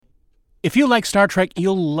If you like Star Trek,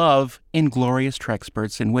 you'll love Inglorious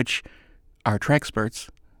Treksperts, in which our Treksperts,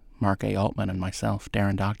 Mark A. Altman and myself,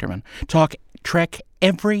 Darren Doctorman, talk Trek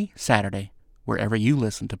every Saturday, wherever you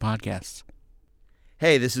listen to podcasts.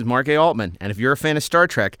 Hey, this is Mark A. Altman, and if you're a fan of Star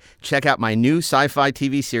Trek, check out my new sci-fi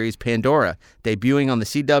TV series, Pandora, debuting on the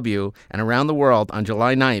CW and around the world on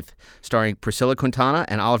July 9th, starring Priscilla Quintana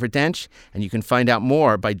and Oliver Dench, and you can find out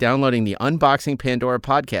more by downloading the Unboxing Pandora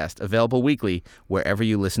podcast, available weekly wherever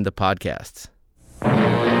you listen to podcasts.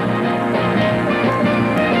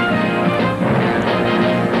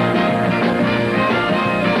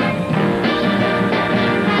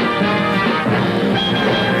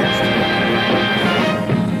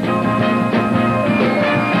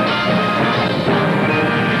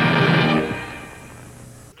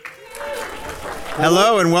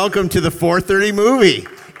 Hello and welcome to the 4:30 movie.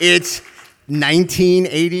 It's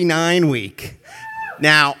 1989 week.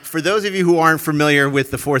 Now, for those of you who aren't familiar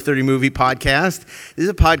with the 4:30 movie podcast, this is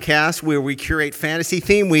a podcast where we curate fantasy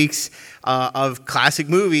theme weeks of classic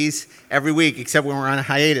movies every week, except when we're on a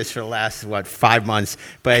hiatus for the last, 5 months.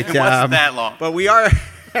 But it wasn't that long. But we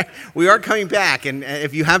are coming back, and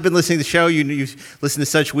if you have been listening to the show, you've listened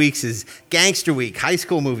to such weeks as Gangster Week, High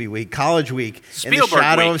School Movie Week, College Week, In the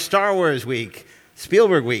Shadow of Star Wars Week,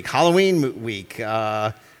 Spielberg Week, Halloween Week,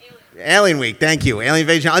 Alien Week, thank you, Alien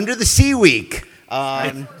Invasion, Under the Sea Week,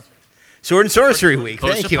 Sword and Sorcery Week,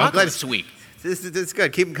 thank you. I'm glad it's week. This is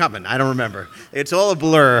good. Keep them coming. I don't remember. It's all a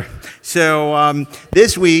blur. So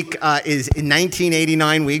this week is in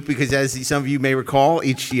 1989 week because, as some of you may recall,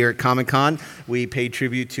 each year at Comic-Con, we pay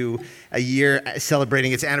tribute to a year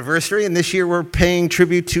celebrating its anniversary, and this year we're paying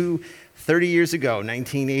tribute to 30 years ago,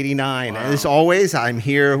 1989. Wow. And as always, I'm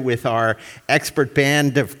here with our expert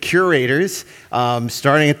band of curators.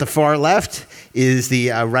 Starting at the far left is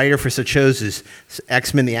the writer for such shows as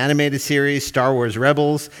X-Men the Animated Series, Star Wars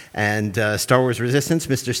Rebels, and Star Wars Resistance,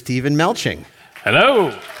 Mr. Stephen Melching.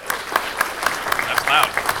 Hello. That's loud.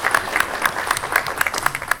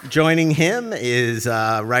 Joining him is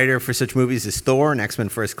a writer for such movies as Thor and X-Men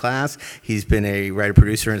First Class. He's been a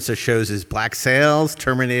writer-producer in such shows as Black Sails,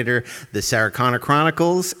 Terminator, The Sarah Connor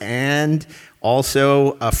Chronicles, and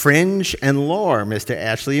also Fringe and Lore, Mr.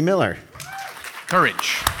 Ashley Miller.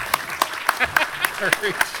 Courage.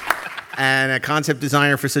 And a concept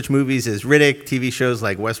designer for such movies as Riddick, TV shows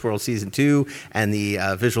like Westworld Season 2, and the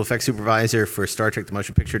visual effects supervisor for Star Trek The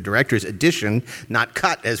Motion Picture Director's Edition, not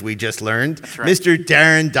cut, as we just learned, That's right. Mr.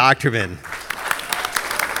 Darren Doctorman.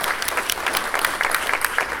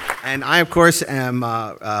 And I, of course, am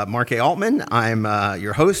Mark A. Altman. I'm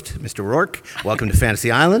your host, Mr. Rourke. Welcome to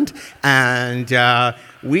Fantasy Island. And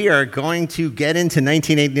we are going to get into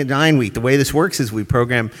 1989 week. The way this works is we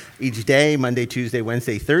program each day, Monday, Tuesday,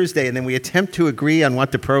 Wednesday, Thursday, and then we attempt to agree on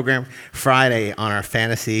what to program Friday on our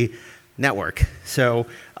fantasy network. So,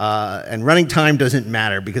 and running time doesn't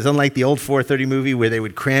matter because unlike the old 4:30 movie where they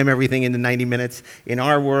would cram everything into 90 minutes, in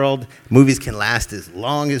our world, movies can last as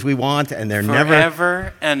long as we want, and they're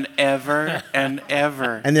Forever and ever and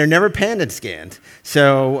ever. and they're never panned and scanned.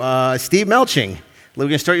 So, Steve Melching, we're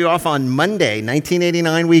going to start you off on Monday.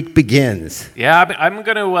 1989 week begins. Yeah, I'm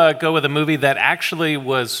going to go with a movie that actually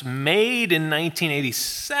was made in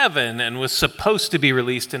 1987 and was supposed to be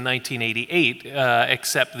released in 1988,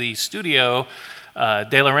 except the studio,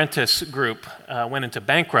 De Laurentiis Group, went into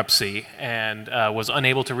bankruptcy and was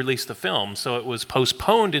unable to release the film, so it was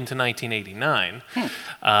postponed into 1989.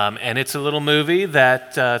 And it's a little movie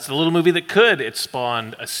that could. It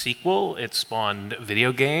spawned a sequel, it spawned a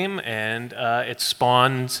video game, and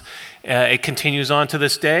it continues on to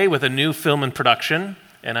this day with a new film in production.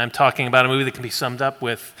 And I'm talking about a movie that can be summed up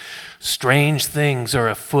with "Strange things are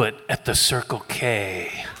afoot at the Circle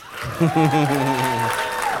K."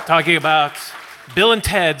 Talking about Bill and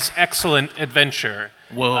Ted's Excellent Adventure.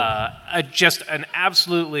 Whoa. Just an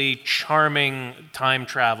absolutely charming time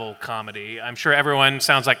travel comedy. I'm sure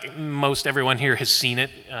sounds like most everyone here has seen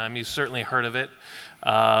it. You've certainly heard of it.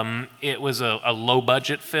 It was a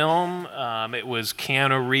low-budget film. It was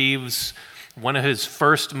Keanu Reeves' one of his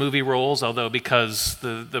first movie roles, although because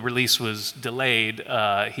the release was delayed,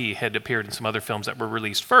 he had appeared in some other films that were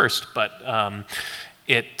released first. But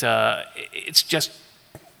it's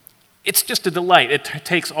just a delight. It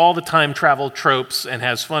takes all the time travel tropes and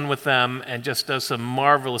has fun with them and just does some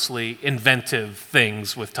marvelously inventive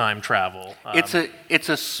things with time travel. It's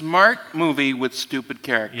a smart movie with stupid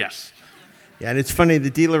characters. Yes. Yeah, and it's funny, the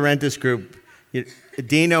De Laurentiis Group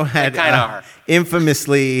Dino had They kinda are.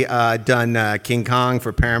 infamously done King Kong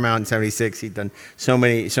for Paramount in '76. He'd done so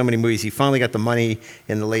many movies. He finally got the money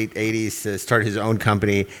in the late '80s to start his own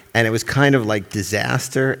company, and it was kind of like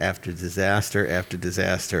disaster after disaster after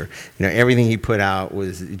disaster. Everything he put out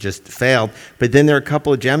was just failed. But then there are a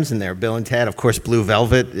couple of gems in there. Bill and Ted, of course, Blue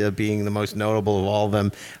Velvet being the most notable of all of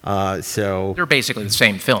them. They're basically the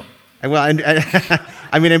same film. Well,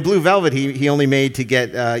 I mean, in Blue Velvet, he only made to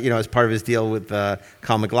get, as part of his deal with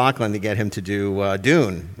Kyle MacLachlan to get him to do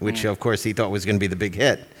Dune, which, of course, he thought was going to be the big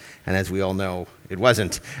hit. And as we all know, it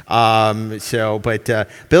wasn't. But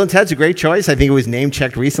Bill and Ted's a great choice. I think it was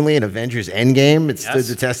name-checked recently in Avengers Endgame. It stood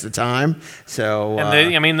the test of time. So,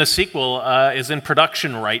 And the sequel is in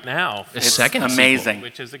production right now. The second amazing. Sequel,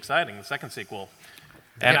 which is exciting, the second sequel.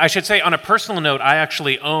 And I should say, on a personal note, I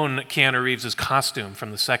actually own Keanu Reeves' costume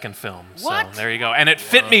from the second film. What? So there you go. And it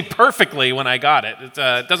fit me perfectly when I got it. It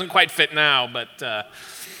doesn't quite fit now, but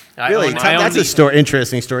really, that's an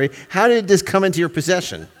interesting story. How did this come into your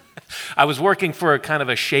possession? I was working for a kind of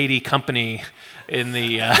a shady company in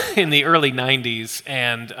the early '90s,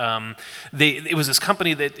 and it was this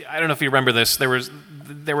company that, I don't know if you remember this.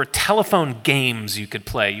 There were telephone games you could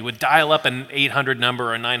play. You would dial up an 800 number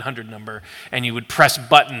or a 900 number, and you would press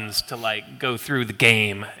buttons to go through the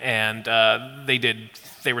game. And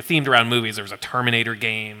they were themed around movies. There was a Terminator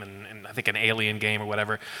game and I think an Alien game or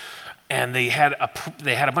whatever. And they had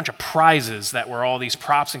a bunch of prizes that were all these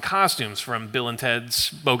props and costumes from Bill and Ted's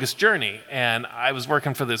Bogus Journey. And I was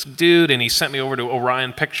working for this dude, and he sent me over to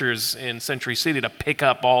Orion Pictures in Century City to pick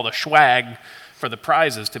up all the swag for the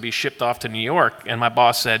prizes to be shipped off to New York. And my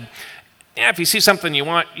boss said, "Yeah, if you see something you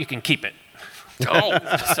want, you can keep it." Oh.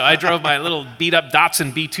 So I drove my little beat-up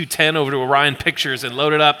Datsun B210 over to Orion Pictures and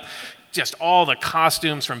loaded up just all the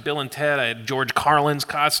costumes from Bill and Ted. I had George Carlin's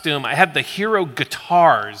costume. I had the hero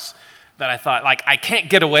guitars that I thought, I can't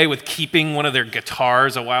get away with keeping one of their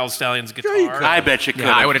guitars, a Wild Stallions guitar. I bet you could.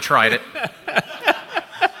 Yeah, I would have tried it.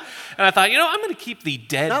 And I thought, I'm going to keep the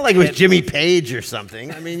dead. Not like it was Jimmy Page or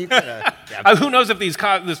something. I mean, you could have. Who knows if this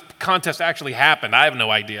contest actually happened? I have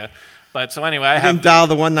no idea. But so anyway, I didn't have dial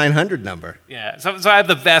the 1-900 number. Yeah, so I have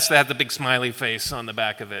the vest that had the big smiley face on the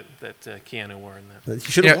back of it that Keanu wore in that.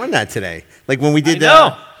 You should have worn that today. Like when we did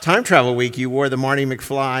Time Travel Week, you wore the Marty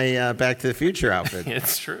McFly Back to the Future outfit.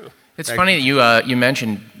 It's true. It's funny that you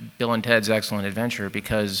mentioned Bill and Ted's Excellent Adventure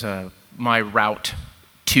because my route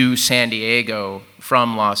to San Diego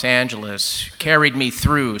from Los Angeles carried me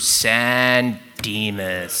through San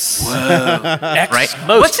Dimas. Whoa. Right?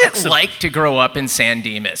 What's it like to grow up in San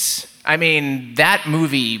Dimas? I mean, that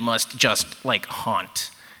movie must just haunt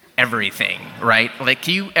everything, right?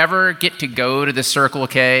 Do you ever get to go to the Circle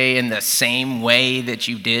K in the same way that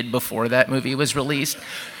you did before that movie was released?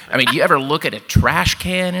 I mean, do you ever look at a trash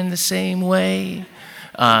can in the same way?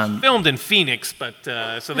 Filmed in Phoenix, but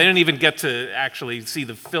so they didn't even get to actually see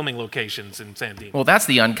the filming locations in San Diego. Well, that's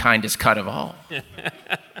the unkindest cut of all.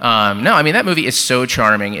 No, I mean, that movie is so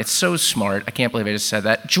charming. It's so smart. I can't believe I just said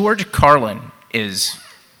that. George Carlin is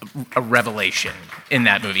a revelation in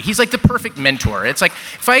that movie. He's like the perfect mentor. It's like,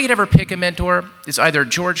 if I could ever pick a mentor, it's either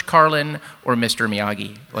George Carlin or Mr.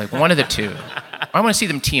 Miyagi. One of the two. I want to see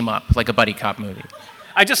them team up like a buddy cop movie.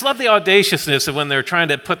 I just love the audaciousness of when they're trying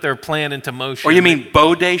to put their plan into motion. Or you mean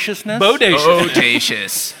bodaciousness?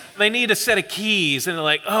 Bodacious. They need a set of keys, and they're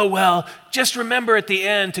like, oh, well, just remember at the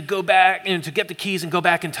end to go back and to get the keys and go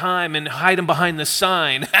back in time and hide them behind the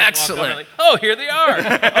sign. Excellent. Like, oh, here they are.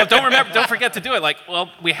 Oh, don't forget to do it.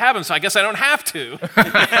 Well, we have them, so I guess I don't have to.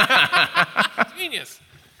 Genius.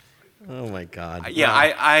 Oh, my God. Yeah,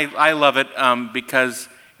 I love it because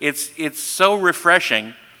it's so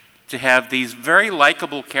refreshing to have these very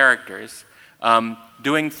likable characters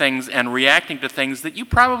doing things and reacting to things that you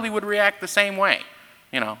probably would react the same way,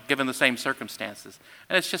 given the same circumstances.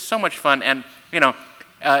 And it's just so much fun. And,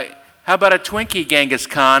 how about a Twinkie Genghis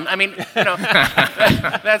Khan? I mean,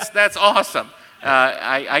 that's awesome.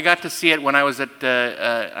 I got to see it when I was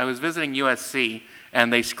I was visiting USC,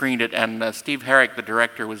 and they screened it, and Steve Herrick, the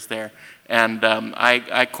director, was there. And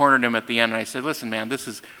I cornered him at the end, and I said, listen, man, this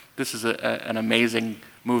is an amazing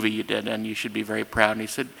movie you did, and you should be very proud. And he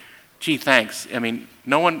said, gee, thanks. I mean,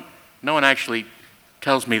 no one actually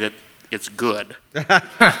tells me that it's good.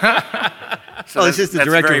 So it's just the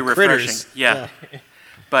director very of Critters. refreshing. Yeah.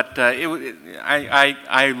 But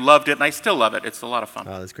I loved it, and I still love it. It's a lot of fun.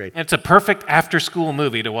 Oh, that's great. And it's a perfect after-school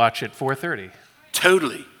movie to watch at 4:30.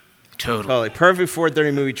 Totally. Perfect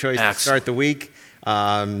 4:30 movie choice to start the week.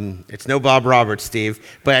 It's no Bob Roberts, Steve,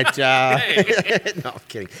 but no, I'm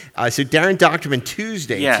kidding. So Darren Doctorman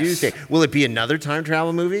Tuesday. Will it be another time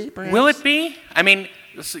travel movie? Perhaps? Will it be? I mean,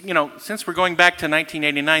 since we're going back to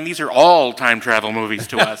 1989, these are all time travel movies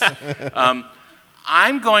to us.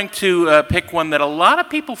 I'm going to pick one that a lot of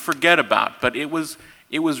people forget about, but it was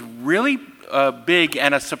really big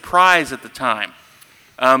and a surprise at the time.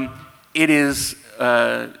 It is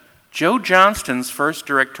Joe Johnston's first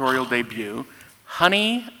directorial debut,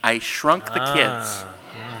 Honey, I Shrunk the Kids.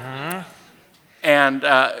 Mm-hmm. And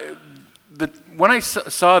when I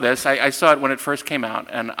saw this, I saw it when it first came out,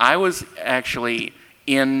 and I was actually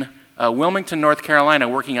in Wilmington, North Carolina,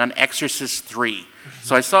 working on Exorcist 3.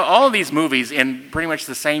 So I saw all of these movies in pretty much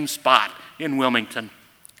the same spot in Wilmington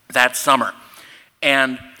that summer.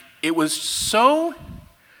 And it was so,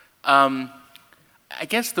 I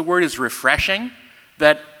guess the word is refreshing,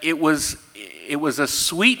 that it was a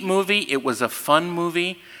sweet movie, it was a fun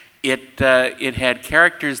movie, it had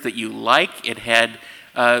characters that you like, it had,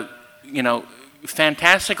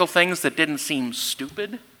 fantastical things that didn't seem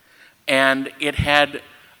stupid, and it had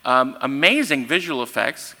amazing visual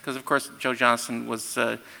effects, because of course Joe Johnston was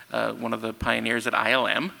one of the pioneers at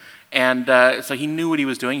ILM, and so he knew what he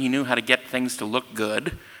was doing, he knew how to get things to look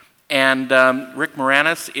good, and Rick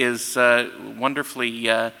Moranis is wonderfully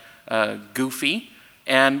goofy,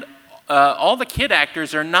 and all the kid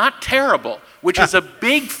actors are not terrible, which is a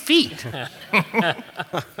big feat.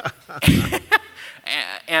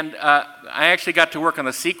 And I actually got to work on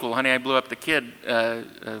the sequel, Honey, I Blew Up the Kid,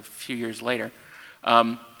 a few years later.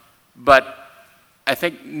 But I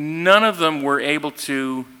think none of them were able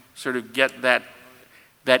to sort of get that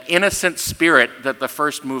innocent spirit that the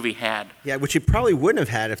first movie had. Yeah, which it probably wouldn't have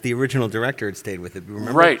had if the original director had stayed with it.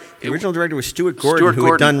 Remember? Right. The original director was Stuart Gordon, who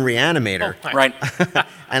had done Reanimator. Oh, right.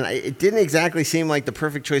 And it didn't exactly seem like the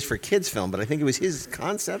perfect choice for a kids' film, but I think it was his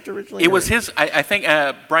concept originally. It was his, I think,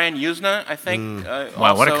 Brian Usna, I think.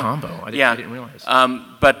 Wow, what a combo. I didn't realize.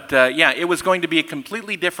 It was going to be a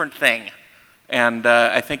completely different thing. And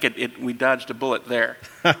I think we dodged a bullet there.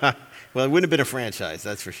 Well, it wouldn't have been a franchise,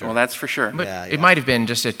 that's for sure. Well, that's for sure. But it might have been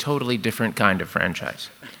just a totally different kind of franchise.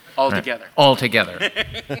 Altogether. Right. Altogether.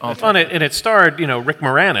 And it starred, Rick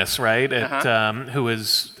Moranis, right? Who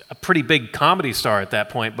was a pretty big comedy star at that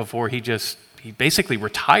point before he basically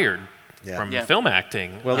retired from film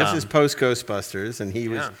acting. Well, this is post Ghostbusters, and he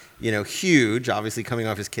was, huge, obviously coming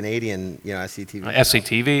off his Canadian,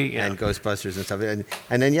 SCTV, and Ghostbusters and stuff.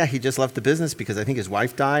 And then, he just left the business because I think his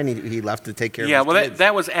wife died, and he left to take care of his kids.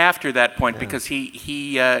 That was after that point because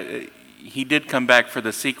he did come back for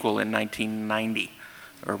the sequel in 1990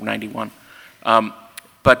 or 91. And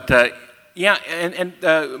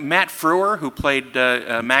Matt Frewer, who played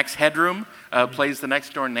Max Headroom, plays the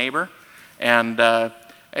next door neighbor, and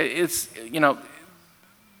it's,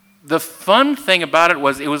 the fun thing about it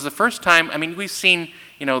was the first time, we've seen,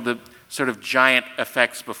 the sort of giant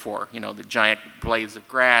effects before, the giant blades of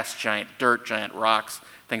grass, giant dirt, giant rocks,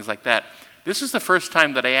 things like that. This is the first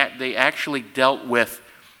time that they actually dealt with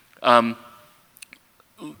the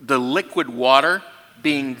liquid water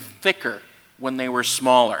being thicker when they were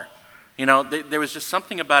smaller. There was just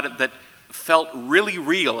something about it that felt really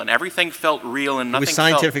real, and everything felt real, and nothing. It was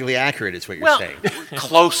scientifically accurate, is what you're saying.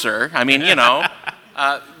 Closer.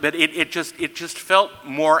 But it just felt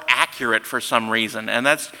more accurate for some reason, and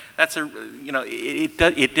it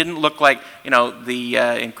didn't look like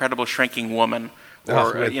the Incredible Shrinking Woman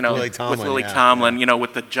or with Lily Tomlin, with Lily Tomlin,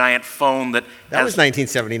 with the giant phone that was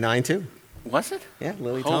 1979 too. Was it? Yeah,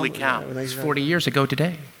 Lily Holy Tomlin. cow! It was 40 years ago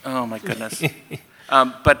today. Oh my goodness.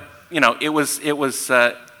 But it was.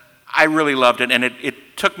 I really loved it, and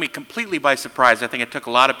it took me completely by surprise. I think it took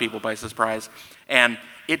a lot of people by surprise, and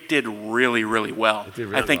it did really, really well.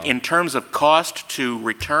 I think in terms of cost to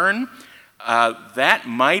return, that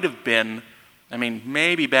might have been,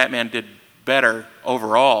 maybe Batman did better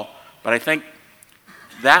overall, but I think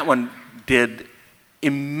that one did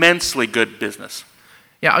immensely good business.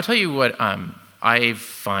 Yeah, I'll tell you what I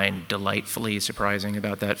find delightfully surprising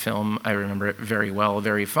about that film. I remember it very well,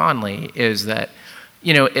 very fondly, is that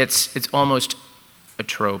it's almost a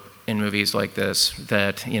trope in movies like this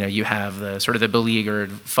that, you have the sort of the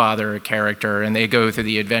beleaguered father character and they go through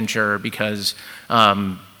the adventure because,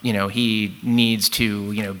 he needs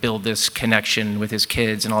to, build this connection with his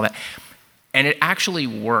kids and all that. And it actually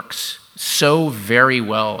works so very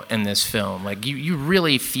well in this film. Like, you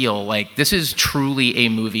really feel like this is truly a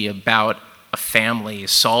movie about a family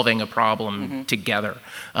solving a problem together,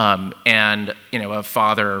 and a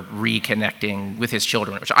father reconnecting with his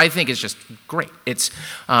children, which I think is just great. It's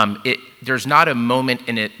there's not a moment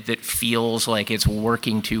in it that feels like it's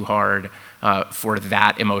working too hard for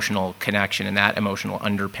that emotional connection and that emotional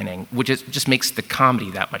underpinning, which just makes the comedy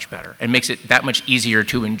that much better and makes it that much easier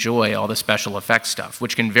to enjoy all the special effects stuff,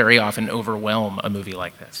 which can very often overwhelm a movie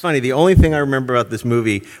like this. It's funny, the only thing I remember about this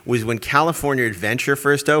movie was when California Adventure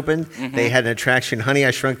first opened, they had an attraction, Honey,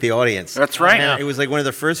 I Shrunk the Audience. That's right. And it was like one of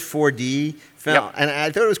the first 4D film, and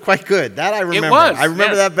I thought it was quite good. That I remember. It was. I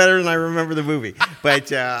remember that better than I remember the movie. But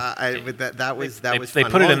that was They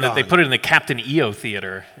fun. put it in the Captain EO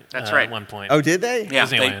theater. That's right. At one point. Oh, did they? Yeah,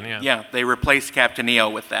 Disneyland, they replaced Captain EO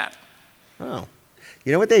with that. Oh.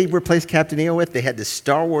 You know what they replaced Captain EO with? They had the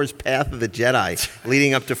Star Wars Path of the Jedi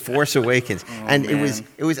leading up to Force Awakens. And man.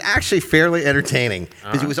 it was actually fairly entertaining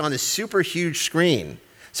because it was on a super huge screen.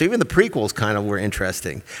 So even the prequels kind of were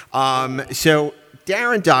interesting. So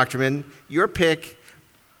Darren Doctorman, your pick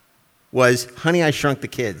was Honey, I Shrunk the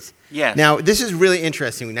Kids. Yes. Now, this is really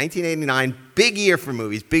interesting. 1989, big year for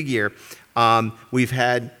movies, big year. We've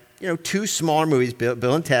had, two smaller movies,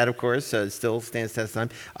 Bill and Ted, of course, still stands test of time.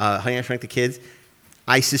 Honey, I Shrunk the Kids.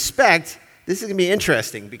 I suspect this is going to be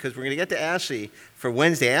interesting because we're going to get to Ashley for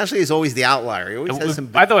Wednesday. Ashley is always the outlier. He always has some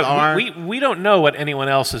By the bizarre... way, we don't know what anyone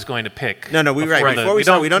else is going to pick. No, we're right. Before we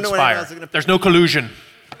start, we don't know what anyone else is going to pick. There's no collusion.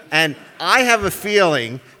 And I have a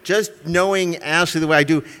feeling, just knowing Ashley the way I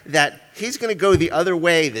do, that he's going to go the other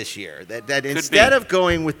way this year. That instead of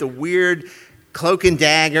going with the weird cloak and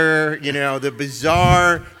dagger, the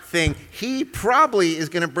bizarre thing, he probably is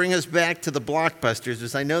going to bring us back to the blockbusters.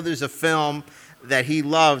 Because I know there's a film that he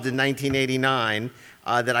loved in 1989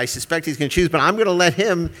 that I suspect he's going to choose. But I'm going to let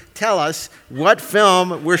him tell us what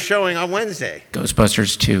film we're showing on Wednesday.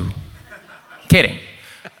 Ghostbusters 2. Kidding.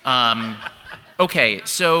 Okay,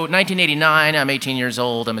 so 1989, I'm 18 years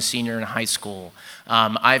old, I'm a senior in high school.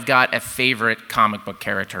 I've got a favorite comic book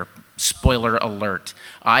character. Spoiler alert.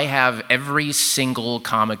 I have every single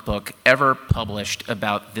comic book ever published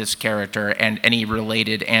about this character and any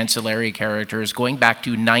related ancillary characters going back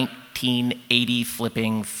to 1980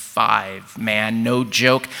 flipping 5. Man, no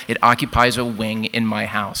joke, it occupies a wing in my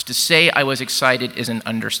house. To say I was excited is an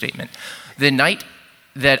understatement. The night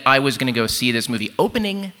that I was going to go see this movie,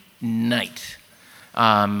 opening night,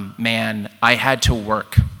 man, I had to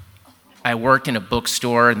work. I worked in a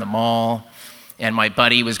bookstore in the mall, and my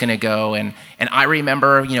buddy was going to go, and I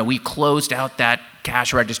remember, we closed out that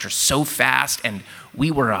cash register so fast, and we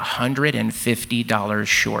were $150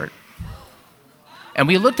 short. And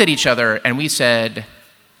we looked at each other, and we said,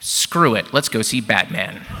 screw it, let's go see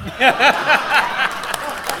Batman.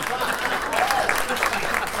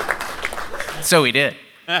 So we did.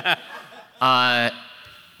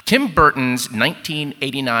 Tim Burton's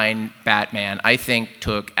 1989 Batman, I think,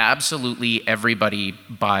 took absolutely everybody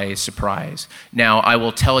by surprise. Now, I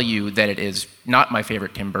will tell you that it is not my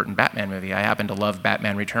favorite Tim Burton Batman movie. I happen to love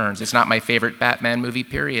Batman Returns. It's not my favorite Batman movie,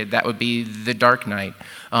 period. That would be The Dark Knight.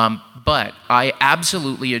 But I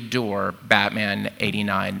absolutely adore Batman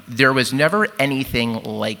 89. There was never anything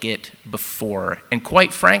like it before. And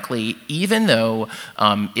quite frankly, even though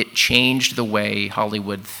it changed the way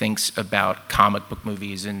Hollywood thinks about comic book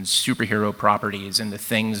movies and superhero properties and the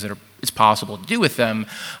things that it's possible to do with them,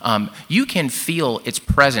 you can feel its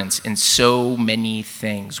presence in so many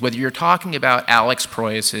things. Whether you're talking about Alex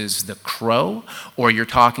Proyas's The Crow, or you're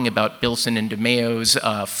talking about Bilson and DeMeo's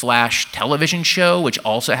Flash television show, which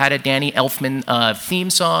also had a Danny Elfman theme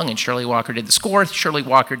song, and Shirley Walker did the score. Shirley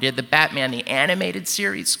Walker did the Batman the Animated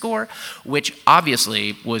Series score, which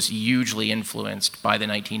obviously was hugely influenced by the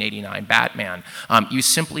 1989 Batman. You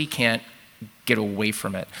simply can't get away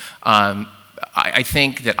from it. I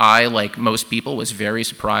think that I, like most people, was very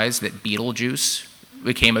surprised that Beetlejuice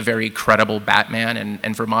became a very credible Batman,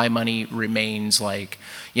 and for my money remains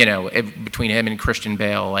between him and Christian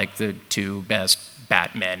Bale, like the two best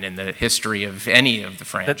Batmen in the history of any of the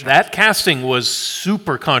franchise. That casting was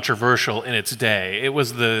super controversial in its day. It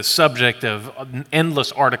was the subject of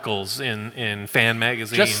endless articles in fan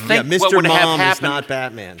magazines. Just think Mr. what would have Mom happened. is not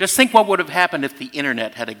Batman. Just think what would have happened if the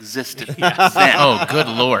internet had existed then. Oh, good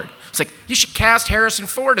Lord. It's like, you should cast Harrison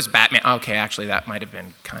Ford as Batman. Okay, actually, that might have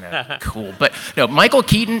been kind of cool. But no, Michael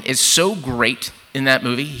Keaton is so great in that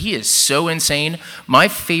movie. He is so insane. My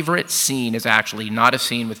favorite scene is actually not a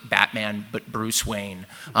scene with Batman, but Bruce Wayne.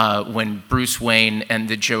 When Bruce Wayne and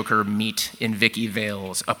the Joker meet in Vicky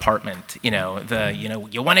Vale's apartment. You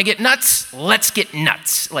want to get nuts? Let's get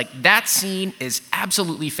nuts. Like, that scene is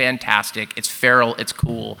absolutely fantastic. It's feral. It's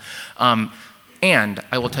cool. And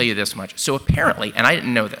I will tell you this much. So apparently, and I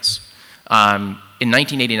didn't know this, in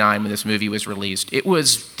 1989 when this movie was released, it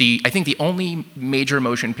was I think the only major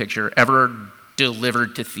motion picture ever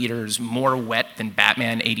delivered to theaters more wet than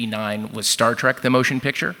Batman '89 was Star Trek: The Motion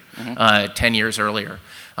Picture 10 years earlier.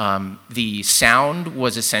 The sound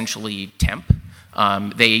was essentially temp.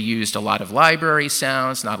 They used a lot of library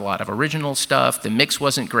sounds, not a lot of original stuff. The mix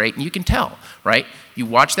wasn't great, and you can tell, right? You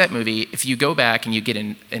watch that movie, if you go back and you get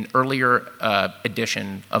an earlier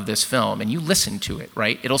edition of this film and you listen to it,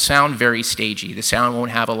 right? It'll sound very stagey. The sound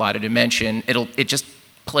won't have a lot of dimension. It just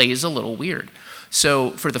plays a little weird.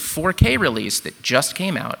 So for the 4K release that just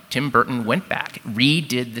came out, Tim Burton went back,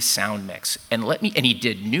 redid the sound mix, and he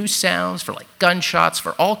did new sounds for like gunshots,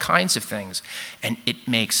 for all kinds of things, and it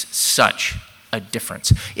makes such a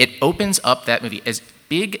difference. It opens up that movie. As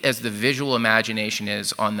big as the visual imagination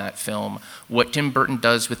is on that film, what Tim Burton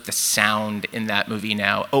does with the sound in that movie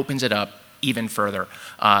now opens it up even further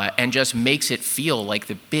and just makes it feel like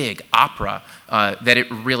the big opera that it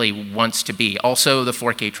really wants to be. Also, the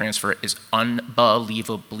 4K transfer is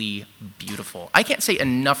unbelievably beautiful. I can't say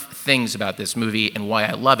enough things about this movie and why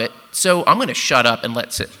I love it, so I'm going to shut up and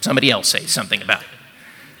let somebody else say something about it.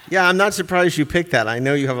 Yeah, I'm not surprised you picked that. I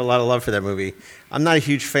know you have a lot of love for that movie. I'm not a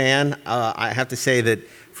huge fan. I have to say that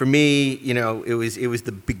for me, it was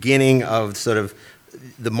the beginning of sort of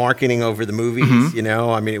the marketing over the movies.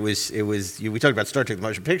 I mean, it was. We talked about Star Trek: The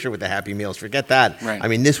Motion Picture with the Happy Meals. Forget that. Right. I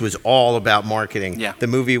mean, this was all about marketing. Yeah. The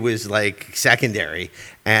movie was like secondary,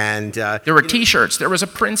 and There were T-shirts. There was a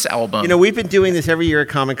Prince album. we've been doing this every year at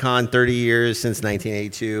Comic-Con, 30 years since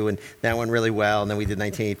 1982, and that went really well. And then we did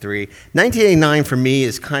 1983. 1989 for me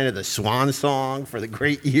is kind of the swan song for the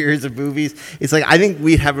great years of movies. It's like I think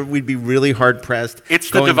we'd be really hard pressed. It's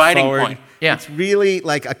the dividing point. Yeah. It's really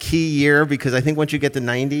like a key year because I think once you get to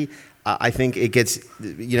 90, I think it gets,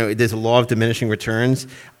 there's a law of diminishing returns.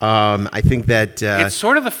 I think that... it's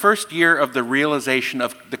sort of the first year of the realization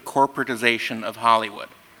of the corporatization of Hollywood.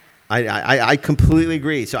 I completely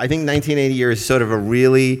agree. So I think 1980 year is sort of a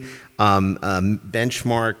really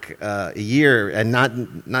benchmark year, and not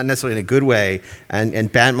necessarily in a good way.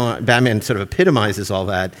 And Batman sort of epitomizes all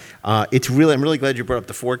that. I'm really glad you brought up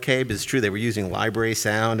the 4K, because it's true they were using library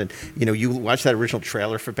sound, and you watch that original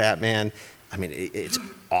trailer for Batman. I mean, it's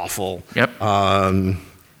awful. Yep.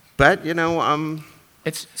 But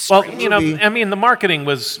It's Well, strange. I mean, the marketing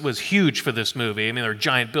was huge for this movie. I mean, there were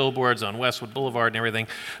giant billboards on Westwood Boulevard and everything,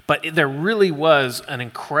 but there really was an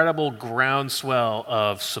incredible groundswell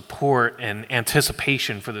of support and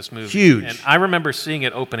anticipation for this movie. Huge. And I remember seeing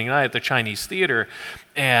it opening night at the Chinese Theater,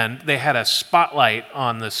 and they had a spotlight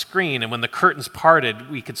on the screen, and when the curtains parted,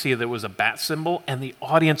 we could see there was a bat symbol, and the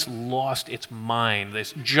audience lost its mind. They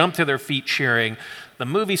jumped to their feet cheering. The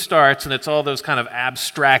movie starts, and it's all those kind of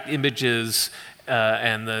abstract images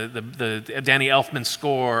and the Danny Elfman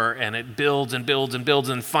score, and it builds and builds and builds,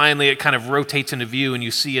 and finally it kind of rotates into view, and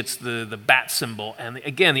you see it's the bat symbol. And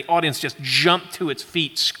again, the audience just jumped to its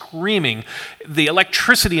feet, screaming. The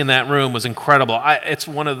electricity in that room was incredible.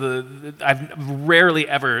 I've rarely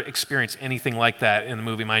ever experienced anything like that in a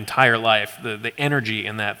movie my entire life. The energy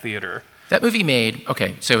in that theater. That movie made,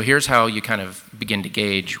 okay, so here's how you kind of begin to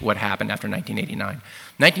gauge what happened after 1989.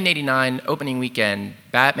 1989, opening weekend,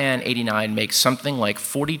 Batman 89 makes something like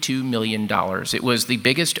 $42 million. It was the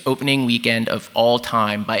biggest opening weekend of all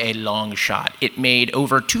time by a long shot. It made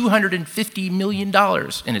over $250 million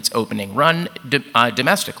in its opening run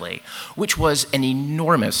domestically, which was an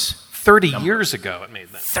enormous 30 number. years ago it made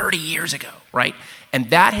that. 30 years ago, right? And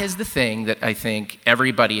that is the thing that I think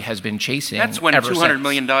everybody has been chasing. That's when ever $200 since.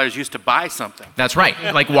 million used to buy something. That's right,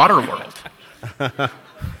 like Waterworld.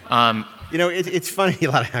 It's funny, a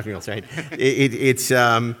lot of Happy Meals, right? It's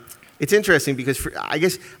interesting because I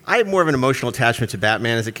guess I have more of an emotional attachment to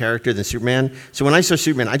Batman as a character than Superman. So when I saw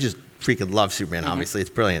Superman, I just freaking love Superman, obviously. It's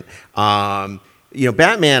brilliant.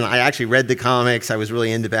 Batman, I actually read the comics. I was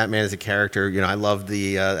really into Batman as a character. I love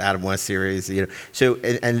the Adam West series. So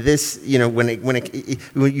and this,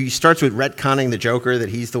 when you starts with retconning the Joker, that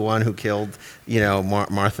he's the one who killed,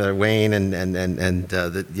 Martha Wayne and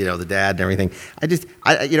the dad and everything.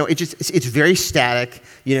 It's very static.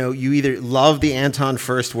 You either love the Anton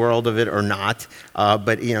First world of it or not.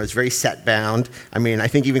 But it's very set bound. I mean, I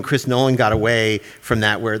think even Chris Nolan got away from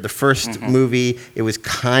that, where the first movie, it was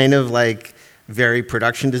kind of like very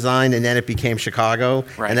production design, and then it became Chicago,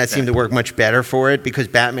 and that seemed to work much better for it because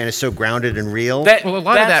Batman is so grounded and real. Well, a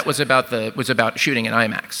lot of that was about shooting in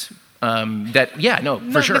IMAX. For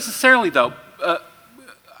Not sure. necessarily, though.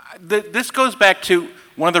 This goes back to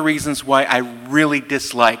one of the reasons why I really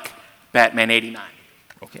dislike Batman 89.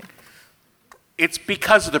 Okay. It's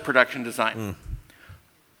because of the production design.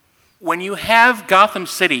 When you have Gotham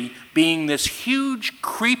City being this huge,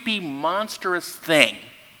 creepy, monstrous thing,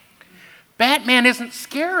 Batman isn't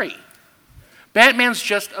scary. Batman's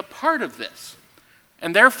just a part of this.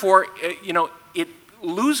 And therefore, it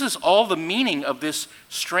loses all the meaning of this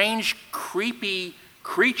strange, creepy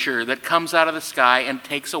creature that comes out of the sky and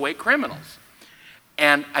takes away criminals.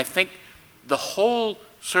 And I think the whole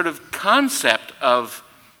sort of concept of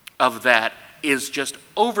that is just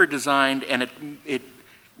over-designed, and it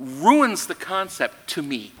ruins the concept to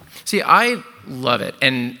me. See, I love it,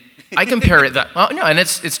 and I compare it. And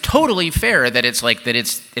it's totally fair that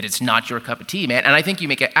it's not your cup of tea, man. And I think you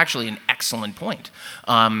make actually an excellent point.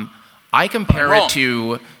 I compare it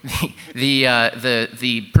to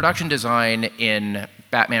the production design in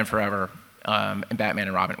Batman Forever and Batman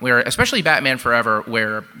and Robin, where especially Batman Forever,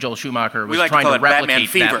 where Joel Schumacher was trying to replicate Batman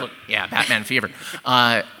Fever. Batman Fever,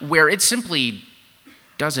 where it simply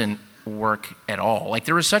doesn't work at all. Like,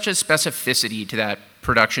 there was such a specificity to that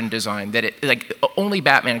production design that only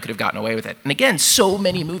Batman could have gotten away with it. And again, so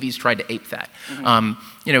many movies tried to ape that.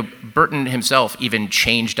 Burton himself even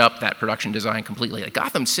changed up that production design completely. Like,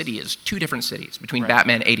 Gotham City is two different cities between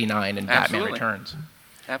Batman '89 and Batman Returns.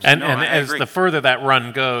 Absolutely. And as the further that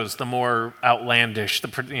run goes, the more outlandish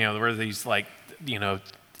there were these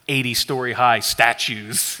 80-story high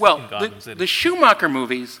statues. Well, in Gotham City. The Schumacher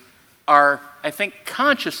movies are, I think,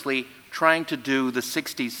 consciously trying to do the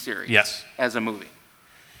 60s series as a movie.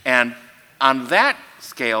 And on that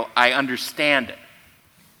scale, I understand it.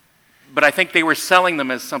 But I think they were selling them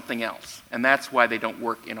as something else, and that's why they don't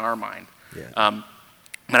work in our mind. Yeah.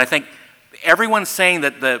 But I think everyone's saying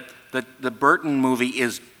that the Burton movie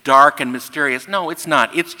is dark and mysterious. No, it's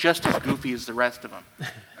not. It's just as goofy as the rest of them.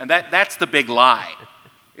 And that's the big lie,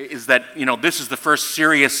 is that, this is the first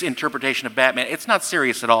serious interpretation of Batman. It's not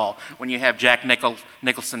serious at all when you have Jack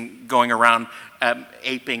Nicholson going around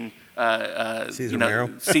aping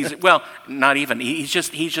Caesar. Well, not even. He's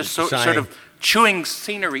just sort of chewing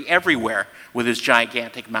scenery everywhere with his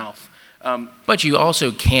gigantic mouth. But you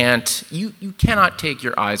also can't, you cannot take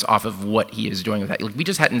your eyes off of what he is doing with that. Like, we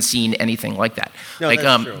just hadn't seen anything like that. No,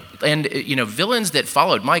 that's true. And, villains that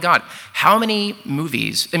followed, my God, how many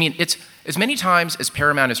movies, it's as many times as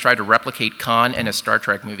Paramount has tried to replicate Khan in a Star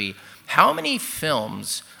Trek movie, how many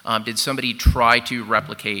films did somebody try to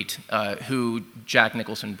replicate who Jack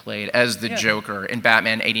Nicholson played as the Joker in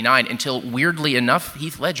Batman '89 until, weirdly enough,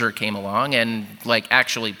 Heath Ledger came along and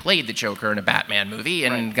actually played the Joker in a Batman movie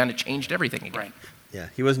and kind of changed everything again. Right. Yeah,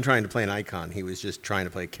 he wasn't trying to play an icon. He was just trying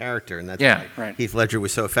to play a character, and that's why Heath Ledger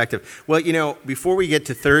was so effective. Well, before we get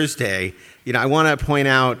to Thursday, I want to point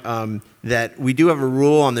out that we do have a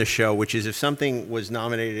rule on this show, which is if something was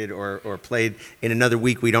nominated or played in another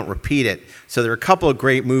week, we don't repeat it. So there are a couple of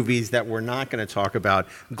great movies that we're not going to talk about.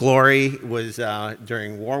 Glory was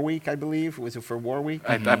during War Week, I believe. Was it for War Week?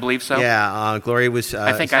 I believe so. Yeah, Glory was...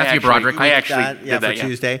 I think Matthew Broderick. I actually did that, for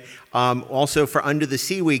Tuesday. Also for Under the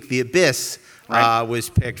Sea Week, The Abyss was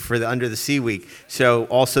picked for the Under the Sea Week. So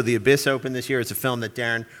also The Abyss opened this year. It's a film that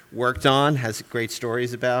Darren worked on, has great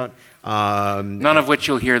stories about. None of which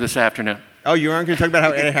you'll hear this afternoon. Oh, you aren't going to talk about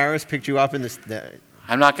how Ed Harris picked you up in this?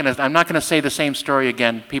 I'm not going to say the same story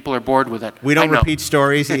again. People are bored with it. We don't repeat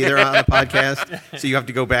stories either on the podcast, so you have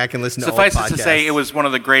to go back and listen to old podcasts. Suffice it to say, it was one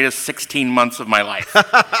of the greatest 16 months of my life.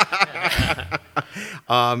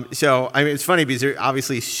 It's funny because there are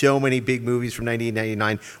obviously so many big movies from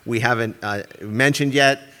 1999 we haven't mentioned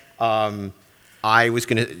yet.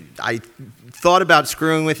 I thought about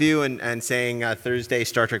screwing with you and saying Thursday,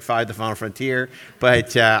 Star Trek V, The Final Frontier,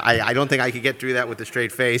 but I don't think I could get through that with a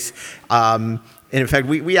straight face. And in fact,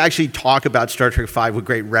 we actually talk about Star Trek V with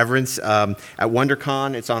great reverence at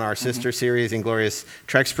WonderCon. It's on our sister series, Inglorious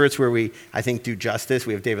Trexperts, where we, I think, do justice.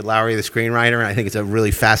 We have David Lowery, the screenwriter, and I think it's a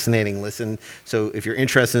really fascinating listen. So if you're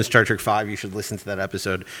interested in Star Trek V, you should listen to that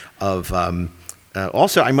episode of...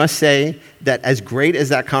 Also, I must say that as great as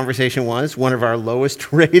that conversation was, one of our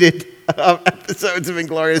lowest rated episodes of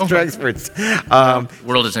Inglorious Trexperts.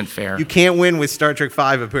 World isn't fair. You can't win with Star Trek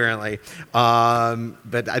V, apparently.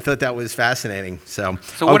 But I thought that was fascinating. So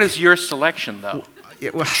what is your selection, though?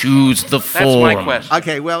 Choose the form. That's my question.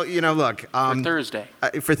 Okay, well, look. For Thursday.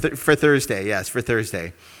 For Thursday, yes, for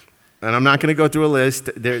Thursday. And I'm not going to go through a list.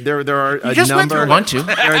 There are a just number. Went through. Want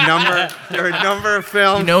to? There are a number of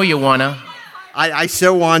films. You wanna. I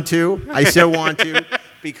so want to.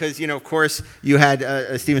 Because, of course, you had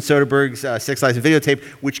Steven Soderbergh's Sex, Lies, and Videotape,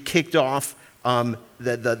 which kicked off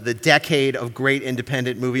the decade of great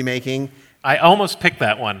independent movie making. I almost picked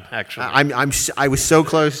that one, actually. I was so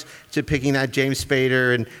close to picking that. James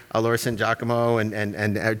Spader and Laura San Giacomo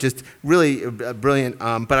and just really brilliant.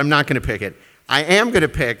 But I'm not going to pick it. I am going to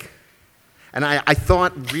pick, and I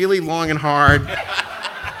thought really long and hard.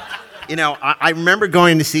 I remember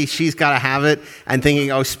going to see She's Gotta Have It and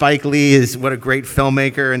thinking, oh, Spike Lee is what a great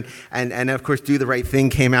filmmaker. And of course, Do the Right Thing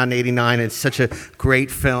came out in '89. It's such a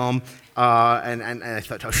great film. And I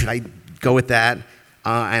thought, oh, should I go with that?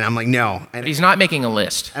 And I'm like, no. But he's not making a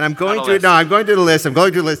list. And I'm going through the list.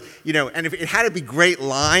 And if it had to be great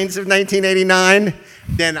lines of 1989,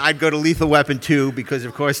 then I'd go to Lethal Weapon 2 because,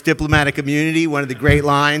 of course, diplomatic immunity, one of the great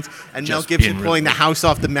lines, and Mel Gibson pulling the house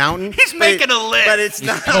off the mountain. He's making a list. But it's He's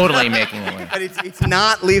not, totally making a list. But it's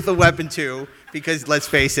not Lethal Weapon 2 because, let's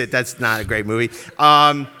face it, that's not a great movie. So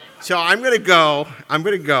I'm gonna go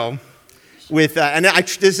with,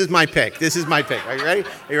 this is my pick. Are you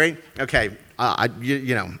ready? Okay.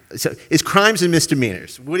 So it's Crimes and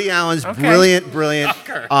Misdemeanors. Woody Allen's brilliant.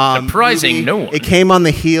 Surprising movie. no one. It came on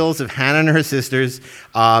the heels of Hannah and Her Sisters.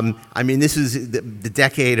 This was the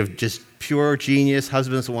decade of just pure genius.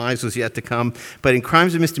 Husbands and Wives was yet to come. But in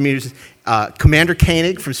Crimes and Misdemeanors, Commander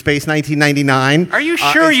Koenig from Space 1999. Are you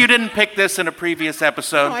sure you didn't pick this in a previous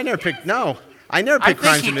episode? No, I never picked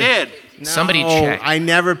Crimes I and think he did. No, Somebody check. I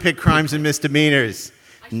never picked Crimes and Misdemeanors.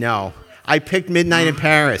 No. I picked Midnight in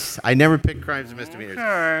Paris. I never picked Crimes and Misdemeanors.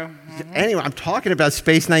 Anyway, I'm talking about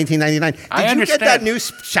Space 1999. Did you get that new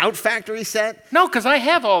Shout Factory set? No, because I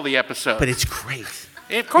have all the episodes. But it's great.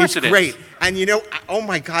 Of course it is. It's great. And oh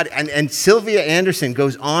my God, and Sylvia Anderson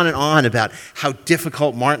goes on and on about how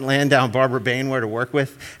difficult Martin Landau and Barbara Bain were to work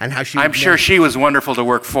with, and how I'm sure she was wonderful to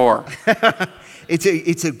work for.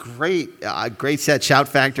 It's a great set. Shout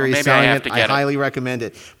Factory is maybe selling I have to it. get I highly recommend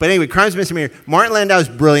it. But anyway, Crimes and Misdemeanors. Martin Landau is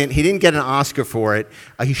brilliant. He didn't get an Oscar for it.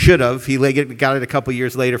 He should have. He got it a couple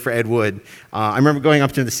years later for Ed Wood. I remember going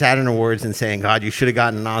up to the Saturn Awards and saying, God, you should have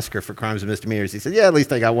gotten an Oscar for Crimes and Misdemeanors. He said, yeah, at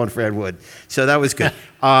least I got one for Ed Wood. So that was good.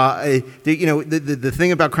 The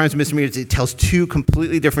thing about Crimes and Misdemeanors, it tells two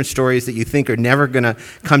completely different stories that you think are never going to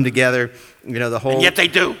come together. And yet they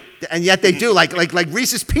do. And yet they do, like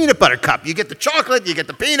Reese's Peanut Butter Cup. You get the chocolate, you get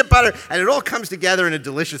the peanut butter, and it all comes together in a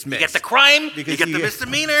delicious mix. You get the crime, Because you get the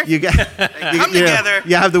misdemeanor. You get They come together.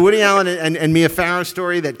 You have the Woody Allen and Mia Farrow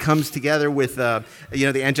story that comes together with the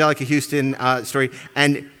Angelica Houston story.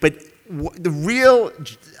 But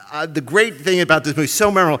the great thing about this movie,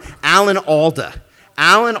 so memorable, Alan Alda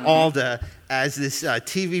as this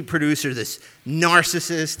TV producer, this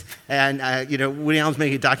narcissist, and Woody Allen's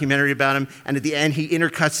making a documentary about him, and at the end he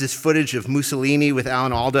intercuts this footage of Mussolini with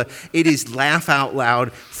Alan Alda. It is laugh out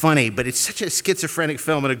loud funny, but it's such a schizophrenic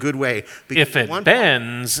film in a good way. If it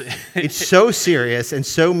bends. It's so serious and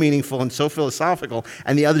so meaningful and so philosophical,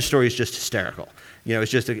 and the other story is just hysterical.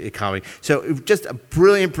 It's just a comedy. So just a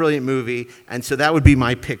brilliant, brilliant movie, and so that would be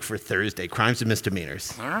my pick for Thursday, Crimes and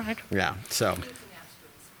Misdemeanors. All right. Yeah, so...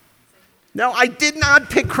 No, I did not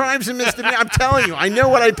pick Crimes and Misdemeanors. I'm telling you, I know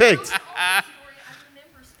what I picked.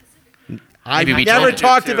 I never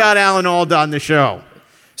talked about Alan Alda on the show.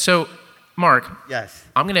 So, Mark. Yes.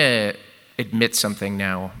 I'm going to admit something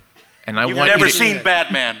now. And You've never seen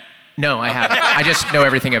Batman. No, I haven't. I just know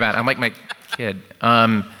everything about it. I'm like my kid.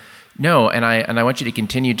 No, and I want you to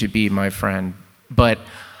continue to be my friend. But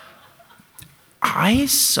I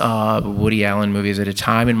saw Woody Allen movies at a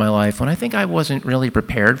time in my life when I think I wasn't really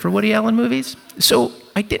prepared for Woody Allen movies. So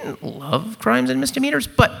I didn't love Crimes and Misdemeanors,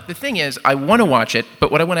 but the thing is, I want to watch it, but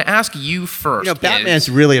what I want to ask you first Batman's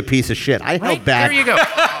really a piece of shit. I held back. There you go.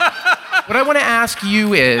 What I want to ask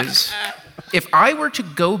you is, if I were to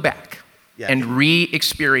go back and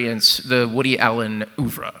re-experience the Woody Allen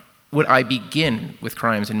oeuvre, would I begin with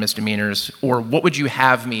Crimes and Misdemeanors, or what would you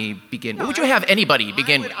have me begin? What would you have anybody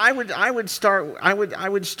begin with? I would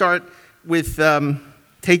start with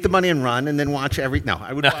Take the Money and Run, and then watch every. No,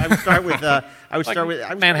 I would start with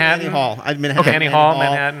Manhattan Hall. Manhattan.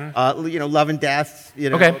 Manhattan. Love and Death.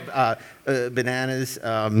 Bananas.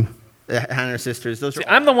 Hannah and Her Sisters. Those are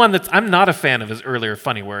I'm the one I'm not a fan of his earlier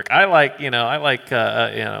funny work. I like his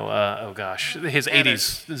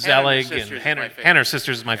 80s Zelig and Hannah and Her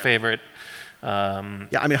Sisters is my favorite.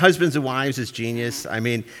 Husbands and Wives is genius.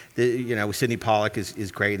 Sidney Pollack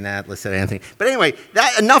is great in that. Lisette Anthony. But anyway,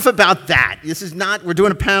 enough about that. We're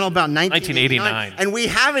doing a panel about 1989. And we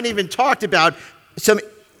haven't even talked about some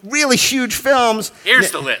really huge films.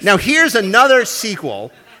 Here's the list. Now, here's another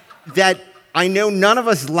sequel that I know none of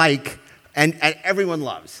us like and everyone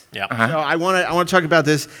loves. Yeah. So I want to talk about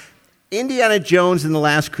this. Indiana Jones and the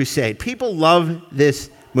Last Crusade. People love this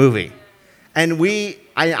movie. And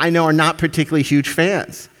I know, are not particularly huge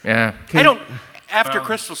fans. Yeah. After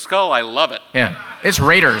Crystal Skull, I love it. Yeah. It's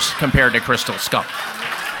Raiders compared to Crystal Skull.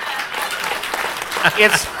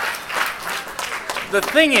 The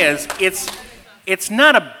thing is, it's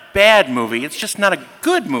not a bad movie. It's just not a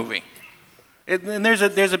good movie. And there's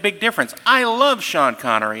a big difference. I love Sean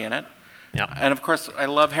Connery in it. Yeah. And of course, I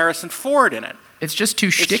love Harrison Ford in it. It's just too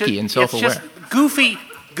shticky and self-aware. It's just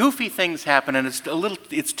goofy things happen, and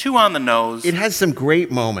it's too on the nose. It has some great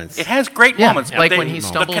moments. It has great moments. Like when he the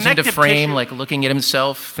stumbles into connective frame, tissue- like looking at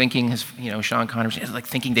himself, thinking Sean Connery is like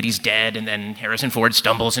thinking that he's dead, and then Harrison Ford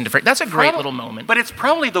stumbles into frame. That's a great little moment. But it's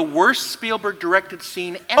probably the worst Spielberg-directed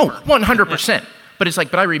scene Oh, ever. 100%. But it's like,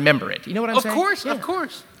 but I remember it. You know what I'm Of saying? course, Yeah. of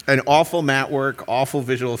course. An awful mat work, awful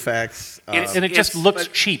visual effects. And it just looks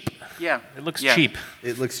cheap. Yeah. It looks Yeah. cheap.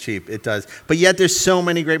 It looks cheap. It does. But yet there's so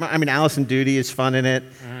many great. I mean, Alison Doody is fun in it.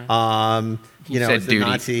 You said as the Doody.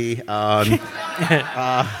 Nazi.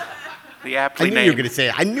 The I aptly knew named. you were going to say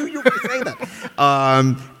it. I knew you were going to say that.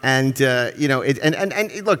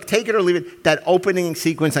 And look, take it or leave it. That opening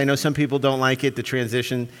sequence, I know some people don't like it. The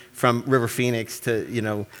transition from River Phoenix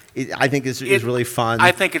to, I think is really fun.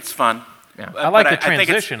 I think it's fun. Yeah. I like the I think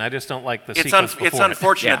transition. I just don't like the It's sequence before it's it.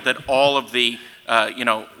 unfortunate Yeah. that all of the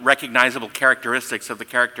recognizable characteristics of the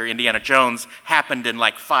character Indiana Jones happened in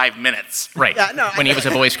like 5 minutes. Right. Yeah, no, when he was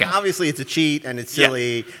a Boy Scout. Obviously, it's a cheat and it's Yeah.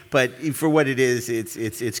 silly, but for what it is,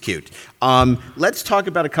 it's cute. Let's talk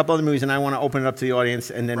about a couple other movies, and I want to open it up to the audience,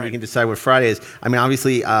 and then we Right. can decide what Friday is. I mean,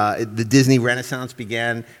 obviously, the Disney Renaissance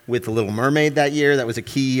began with The Little Mermaid that year. That was a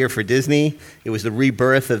key year for Disney. It was the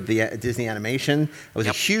rebirth of the Disney animation. It was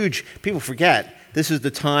a huge. People forget. This was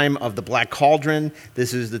the time of the Black Cauldron.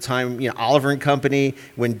 This is the time, Oliver and Company,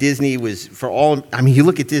 when Disney was you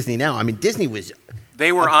look at Disney now. I mean, Disney was.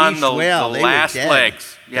 They were a on beast the whale. They were last dead.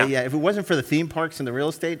 legs. Yeah. If it wasn't for the theme parks and the real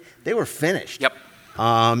estate, they were finished. Yep.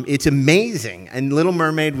 It's amazing. And Little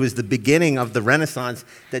Mermaid was the beginning of the Renaissance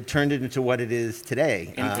that turned it into what it is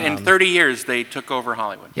today. In 30 years, they took over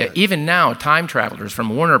Hollywood. Yeah, even now, time travelers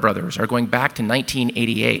from Warner Brothers are going back to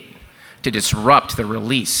 1988 to disrupt the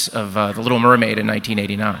release of The Little Mermaid in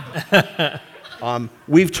 1989.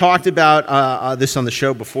 We've talked about this on the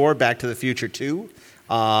show before, Back to the Future 2.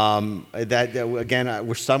 Again,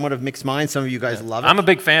 we're somewhat of mixed minds. Some of you guys love it. I'm a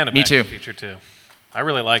big fan of Me Back to too. the Future too. I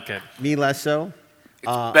really like it. Me less so.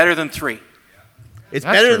 It's better than 3. It's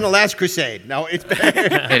That's better true. than The Last Crusade. No, it's better.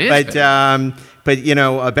 It is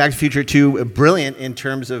But Back to the Future 2, brilliant in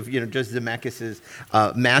terms of just Zemeckis'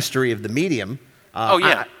 mastery of the medium. Oh,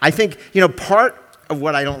 yeah. I think part of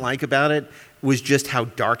what I don't like about it was just how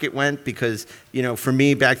dark it went because for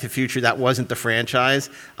me, Back to the Future, that wasn't the franchise.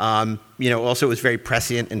 Also it was very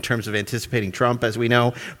prescient in terms of anticipating Trump, as we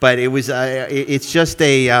know. But it was it's just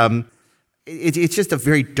a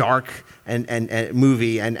very dark and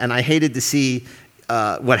movie, and I hated to see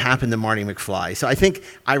what happened to Marty McFly. So I think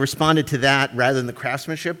I responded to that rather than the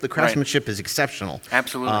craftsmanship. The craftsmanship is exceptional.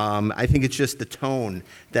 Absolutely. I think it's just the tone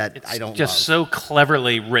that I don't Just love. so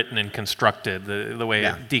cleverly written and constructed, the way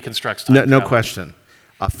it deconstructs time No travel. question.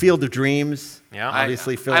 Field of Dreams. Yeah.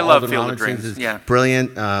 Obviously, I love Alden Field of Robinson's Dreams, is yeah.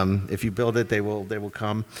 brilliant. If you build it, they will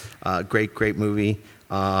come. Great movie.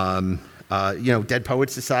 Dead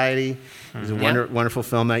Poets Society. It was a wonderful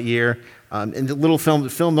film that year. And the little film,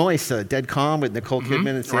 Phil Noyce, Dead Calm with Nicole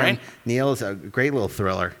Kidman and Sam Right. Neill is a great little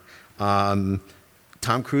thriller. Tom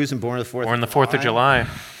Cruise and Born on the 4th. Or on the 4th of July.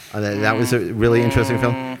 That was a really interesting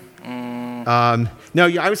film. No,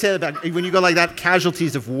 I would say that when you go like that,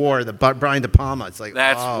 Casualties of War, the Brian De Palma, it's like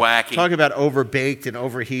That's wacky. Talk about overbaked and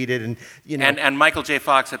overheated, and And Michael J.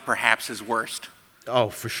 Fox at perhaps his worst. oh,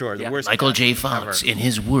 for sure, the Yeah. worst. Michael J. Fox in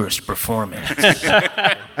his worst performance.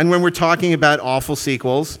 And when we're talking about awful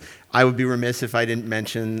sequels, I would be remiss if I didn't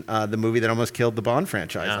mention the movie that almost killed the Bond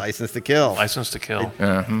franchise, License to Kill. License to Kill.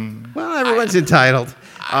 Well, everyone's entitled.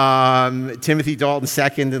 Timothy Dalton's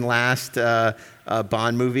second and last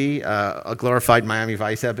Bond movie, a glorified Miami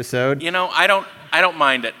Vice episode. I don't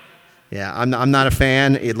mind it. Yeah, I'm not a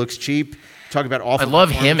fan. It looks cheap. Talk about awful. I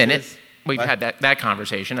love him in it. performances. We've had that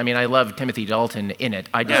conversation. I mean, I love Timothy Dalton in it.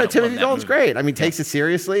 I just don't Timothy love that Dalton's movie. great. I mean, takes it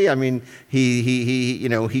seriously. I mean,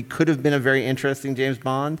 he could have been a very interesting James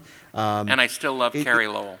Bond. And I still love Carrie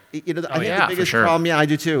Lowell. I think yeah, the for biggest sure. problem, I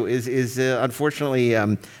do too, is unfortunately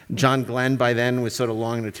John Glenn by then was sort of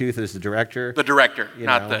long in the tooth as the director. The director,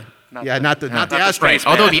 not know. the Not the Right. astronaut.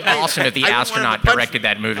 Although it'd be awesome if the I wanted to astronaut punch- directed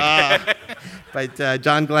that movie. But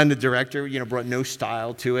John Glenn, the director, brought no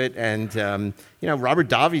style to it, and Robert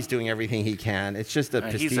Davi's doing everything he can. It's just a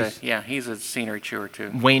prestige. he's a scenery chewer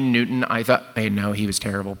too. Wayne Newton, I thought, no, he was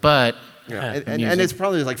terrible. But And it's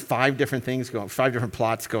probably like 5 different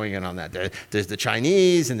plots going in on that. There's the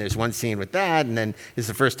Chinese, and there's one scene with that, and then it's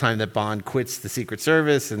the first time that Bond quits the Secret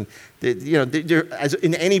Service. And as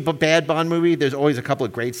in any bad Bond movie, there's always a couple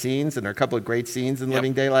of great scenes, and there are a couple of great scenes in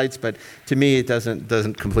Living Daylights. But to me, it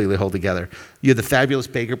doesn't completely hold together. You have the Fabulous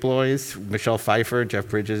Baker Boys, Michelle Pfeiffer, Jeff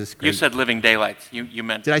Bridges. You said Living Daylights. You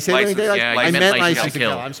meant. Did I say Living Daylights? Yeah, I meant License to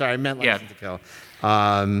Kill. Kill. I'm sorry, I meant License to Kill.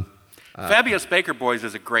 Fabulous Baker Boys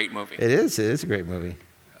is a great movie. It is a great movie.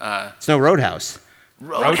 It's no Roadhouse.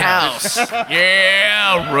 Roadhouse.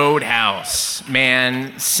 Yeah, Roadhouse.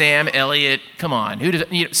 Man, Sam Elliott. Come on.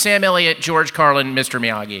 Sam Elliott, George Carlin, Mr.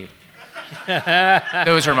 Miyagi.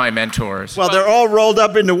 Those are my mentors. Well, they're all rolled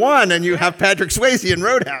up into one, and you have Patrick Swayze in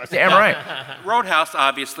Roadhouse. Damn right. Roadhouse,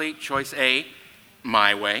 obviously. Choice A,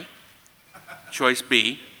 My Way. Choice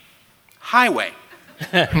B, Highway.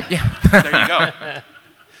 Yeah. There you go.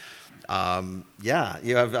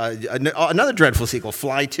 You have another dreadful sequel,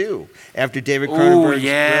 Fly 2, after David Cronenberg's... Oh,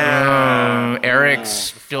 yeah. Eric's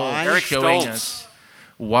still Eric showing Stoltz. us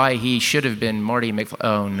why he should have been Marty McFly.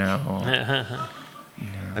 Oh, no.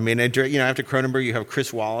 I mean, after Cronenberg, you have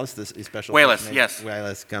Chris Wallace, the special... Wallace, yes.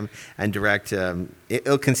 Wallace come and direct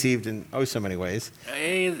ill-conceived in so many ways.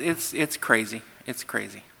 It's crazy. It's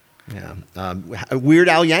crazy. Yeah. Weird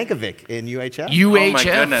Al Yankovic in UHF. UHF. Oh, my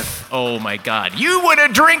goodness. Oh, my God. You want to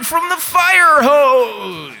drink from the fire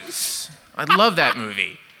hose. I love that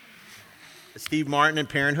movie. Steve Martin in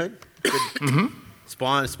Parenthood.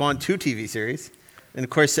 Spawned 2 TV series. And, of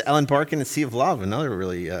course, Ellen Barkin in Sea of Love, another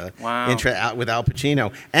really intro with Al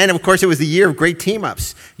Pacino. And, of course, it was the year of great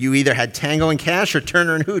team-ups. You either had Tango and Cash or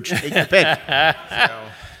Turner and Hooch. Take your pick.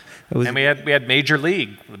 And we had Major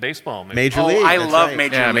League, the baseball movie. Major League. I love Major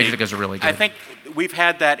League. Yeah, Major League is really good. I think we've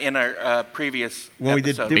had that in our previous when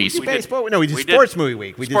episode. Did we do baseball? No, we did Sports Movie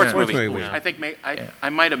Week. We did Sports Sports Movie Week. I think I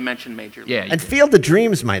might have mentioned Major League. Yeah. And Field of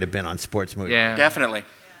Dreams might have been on Sports Movie. Yeah. Definitely.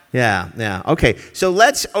 Yeah. Okay, so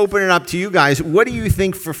let's open it up to you guys. What do you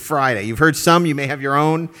think for Friday? You've heard some. You may have your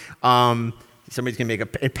own. Somebody's going to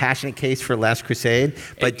make a passionate case for Last Crusade.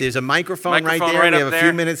 But there's a microphone right there. Right we have up a there.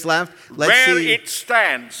 few minutes left. Let's Where see. it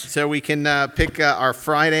stands. So we can pick our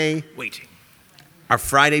Friday. Waiting. Our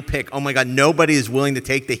Friday pick. Oh, my God. Nobody is willing to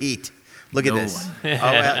take the heat. Look at this. one.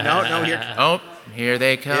 No. Here. Oh, here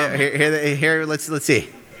they come. Here. Let's see.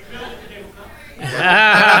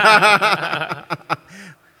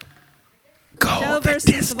 Joe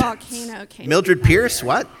versus the volcano came. Mildred Pierce.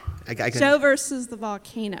 What? Joe versus the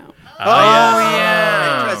volcano.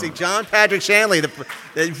 Yeah. Interesting. John Patrick Shanley, the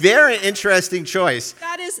very interesting choice.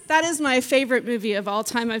 That is my favorite movie of all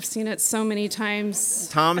time. I've seen it so many times.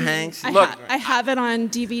 Tom Hanks. I have it on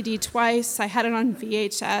DVD twice. I had it on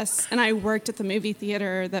VHS, and I worked at the movie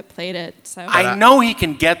theater that played it. So I know he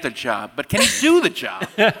can get the job, but can he do the job?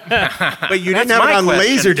 But you didn't That's have it my on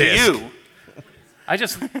question to Laserdisc. you.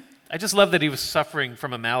 I just love that he was suffering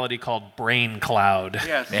from a malady called brain cloud.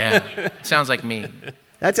 Yes. Yeah. Sounds like me.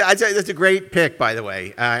 That's a great pick, by the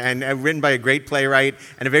way, and written by a great playwright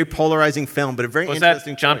and a very polarizing film, but a very Was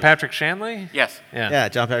interesting that John choice. Patrick Shanley? Yes. Yeah,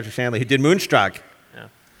 John Patrick Shanley, who did Moonstruck.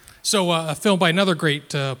 So a film by another great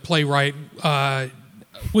playwright,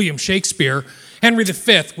 William Shakespeare, Henry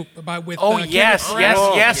V. with yes.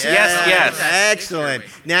 Excellent.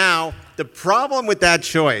 Now, the problem with that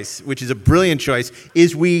choice, which is a brilliant choice,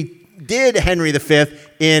 is we did Henry V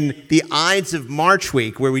in the Ides of March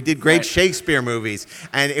week, where we did great Shakespeare movies,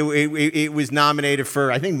 and it was nominated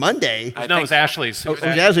for, I think, Monday. No, it was Ashley's. It was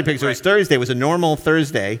Ashley picked, so it was Thursday. It was a normal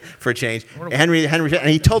Thursday for a change. Henry, and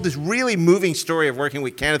he told this really moving story of working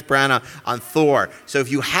with Kenneth Branagh on Thor. So if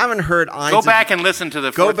you haven't heard Ides, Go back and listen to the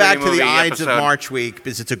go back to the movie Ides episode. of March week,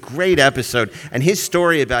 because it's a great episode, and his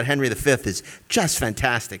story about Henry V is just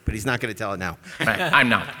fantastic. But he's not going to tell it now. I'm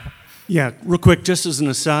not. Yeah, real quick, just as an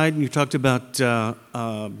aside, you talked about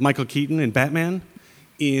Michael Keaton in Batman.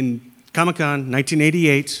 In Comic-Con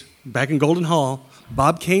 1988, back in Golden Hall,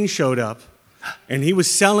 Bob Kane showed up, and he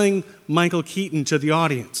was selling Michael Keaton to the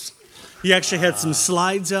audience. He actually had some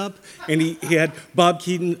slides up, and he had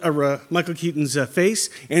Michael Keaton's face,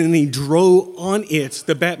 and then he drew on it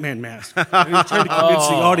the Batman mask. And he was trying to convince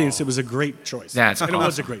the audience it was a great choice. That's and awesome. it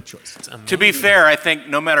was a great choice. To be fair, I think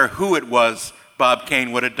no matter who it was, Bob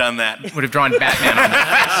Kane would have done that. Would have drawn Batman on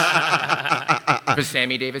the face. For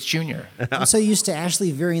Sammy Davis Jr. I'm so used to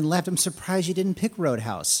Ashley veering left. I'm surprised you didn't pick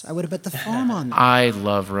Roadhouse. I would have bet the farm on that. I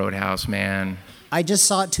love Roadhouse, man. I just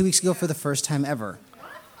saw it 2 weeks ago for the first time ever.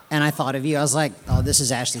 and I thought of you. I was like, oh, this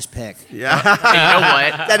is Ashley's pick. Yeah. You know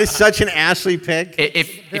what? That is such an Ashley pick.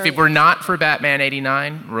 If it were not for Batman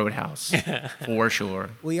 '89, Roadhouse, for sure.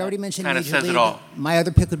 Well, you already mentioned Kinda Major says it League. all. My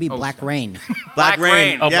other pick would be Black Rain. Black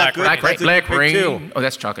Rain. Oh, Yeah, Black good. Rain. That's a Black good pick, Rain. too. Oh,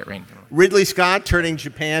 that's Chocolate Rain. Ridley Scott turning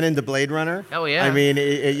Japan into Blade Runner. Hell yeah. I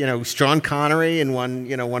mean, Sean Connery in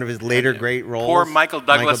one of his later great roles. Poor Michael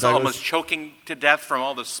Douglas almost choking to death from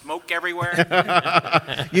all the smoke everywhere.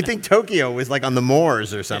 You'd think Tokyo was like on the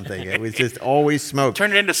moors or something. It was just always smoke.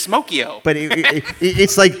 Turn it into Smokio. But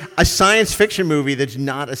it's like a science fiction movie that's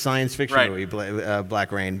not a science fiction Right. movie,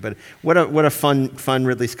 Black Rain. But what a fun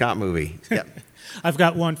Ridley Scott movie. Yep. I've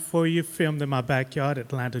got one for you, filmed in my backyard,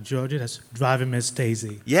 Atlanta, Georgia. That's Driving Miss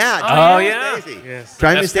Daisy. Yeah. Oh, yeah. Daisy. Yes.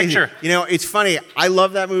 Driving Best Miss Daisy. picture. You know, it's funny. I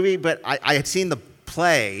love that movie, but I had seen the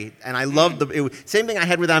play, and I loved same thing I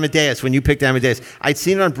had with Amadeus when you picked Amadeus. I'd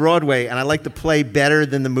seen it on Broadway, and I liked the play better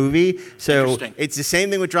than the movie. So it's the same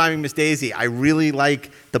thing with Driving Miss Daisy. I really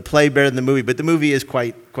like the play better than the movie, but the movie is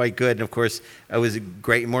quite good. And of course, it was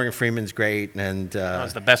great. Morgan Freeman's great, and That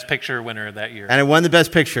was the Best Picture winner that year. and it won the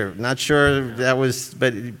Best Picture. Not sure that was,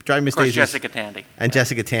 but Driving Miss Of course, Daisy. Jessica Tandy. And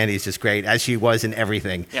Jessica Tandy is just great, as she was in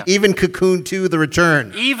everything. Yeah. Even Cocoon 2: The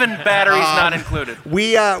Return. Even batteries not included.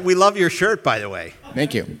 We love your shirt, by the way.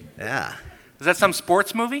 Thank you. Yeah. Is that some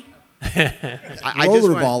sports movie?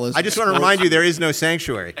 Rollerball is. I just want to remind you, there is no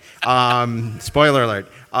sanctuary. Spoiler alert.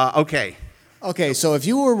 Okay. Okay, so if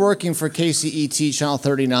you were working for KCET Channel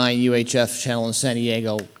 39 UHF channel in San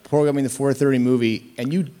Diego, programming the 4:30 movie,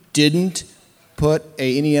 and you didn't put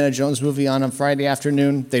a Indiana Jones movie on Friday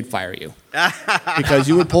afternoon, they'd fire you because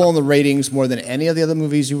you would pull in the ratings more than any of the other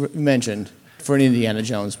movies you mentioned for an Indiana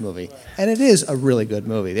Jones movie, and it is a really good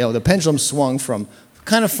movie. The pendulum swung from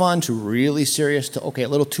kind of fun to really serious to a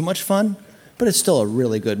little too much fun, but it's still a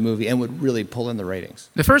really good movie and would really pull in the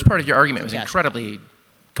ratings. The first part of your argument was incredibly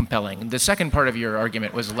compelling. The second part of your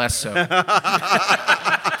argument was less so.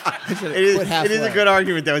 It is a good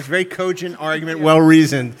argument, though. It's a very cogent argument,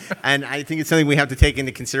 well-reasoned, and I think it's something we have to take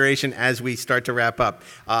into consideration as we start to wrap up.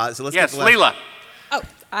 So let's Yes, get the last- Leela. Oh,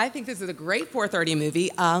 I think this is a great 4:30 movie,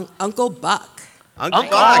 Uncle Buck. Uncle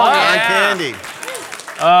Buck, John Candy.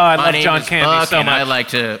 Oh, I My love name John is Candy Buck, so and I much. like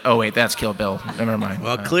to. Oh wait, that's Kill Bill. Never mind.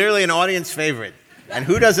 Well, clearly an audience favorite. And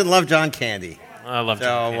who doesn't love John Candy? I love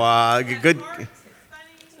John Candy. So, good.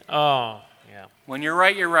 Oh, yeah. When you're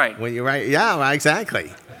right, you're right. When you're right. Yeah,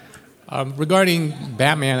 exactly. Regarding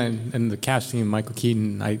Batman and the casting of Michael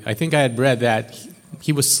Keaton, I think I had read that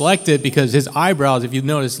he was selected because his eyebrows, if you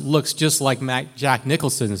notice, looks just like Jack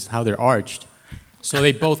Nicholson's, how they're arched. So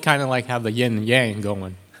they both kind of like have the yin and yang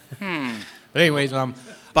going. But anyways,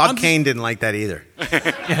 Bob Kane didn't like that either.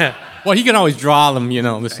 Well, he can always draw them,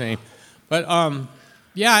 the same. But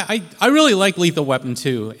yeah, I really like Lethal Weapon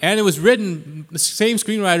 2. And it was written, the same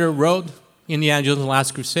screenwriter wrote Indiana Jones and the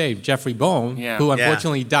Last Crusade, Jeffrey Bohn, who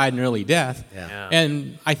unfortunately died in early death. Yeah.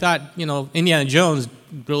 And I thought, Indiana Jones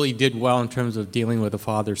really did well in terms of dealing with the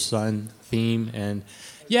father-son theme. And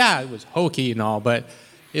yeah, it was hokey and all, but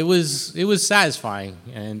it was satisfying.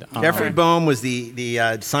 And Jeffrey Bohn was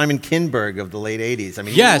the Simon Kinberg of the late 80s. I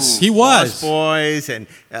mean, yes, he was. Lost Boys and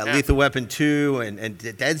Lethal Weapon 2 and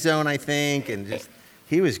Dead Zone, I think, and just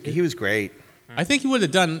he was great. I think he would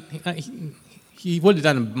have done. He would have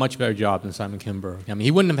done a much better job than Simon Kinberg. I mean, he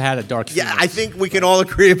wouldn't have had a Dark Phoenix. Yeah, I think we can all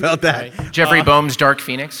agree about that. Right. Jeffrey Bohm's Dark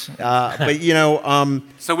Phoenix. But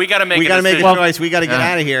so we got to make a choice. We got to get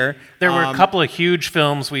out of here. There were a couple of huge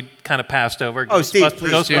films we kind of passed over. Oh, Steve,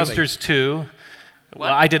 please. Ghostbusters 2.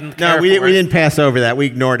 Well, I didn't care No, we for it. didn't pass over that. We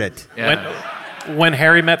ignored it. Yeah. When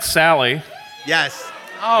Harry Met Sally. Yes.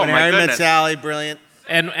 Oh, when my Harry goodness. Met Sally, brilliant.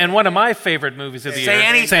 And one of my favorite movies of the Say year.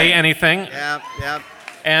 Anything. Say Anything. Yeah.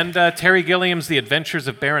 And Terry Gilliam's The Adventures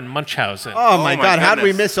of Baron Munchausen. Oh, my God. How did we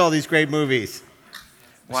goodness. miss all these great movies?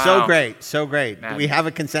 Wow. So great. Do we have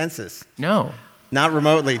a consensus? No. Not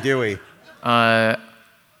remotely, do we? I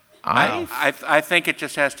think it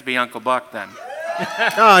just has to be Uncle Buck then.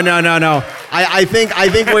 No. I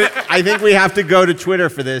think we have to go to Twitter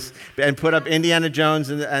for this and put up Indiana Jones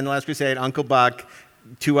and Last Crusade, Uncle Buck,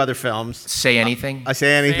 2 other films. Say Anything.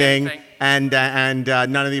 Say Anything, and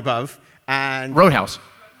none of the above. And Roadhouse.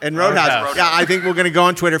 And Roadhouse. Yeah, I think we're going to go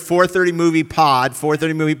on Twitter, 430 Movie Pod,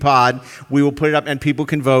 430 Movie Pod. We will put it up and people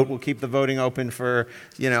can vote. We'll keep the voting open for,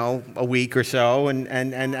 a week or so, and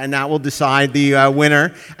that will decide the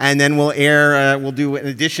winner. And then we'll air, we'll do in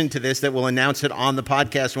addition to this, that we'll announce it on the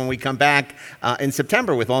podcast when we come back in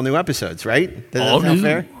September with all new episodes, right? Does that sound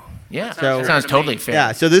fair? Yeah, So- sounds totally fair.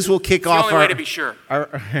 Yeah, so this will kick It's the off only way to be sure.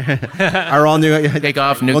 our all new. Take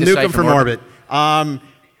off, nuke We'll the nuke site them from from orbit.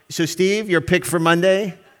 So, Steve, your pick for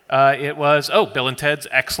Monday? It was, Bill and Ted's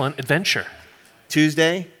Excellent Adventure.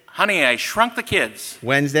 Tuesday, Honey, I Shrunk the Kids.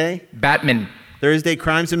 Wednesday, Batman. Thursday,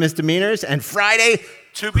 Crimes and Misdemeanors, and Friday,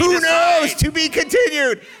 Who knows? To be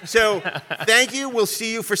continued. So thank you. We'll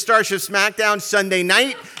see you for Starship Smackdown Sunday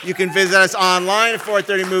night. You can visit us online at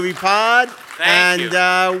 430 Movie Pod. Thank you.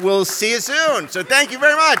 And we'll see you soon. So thank you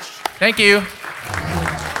very much. Thank you.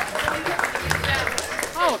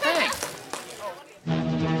 Oh, thanks.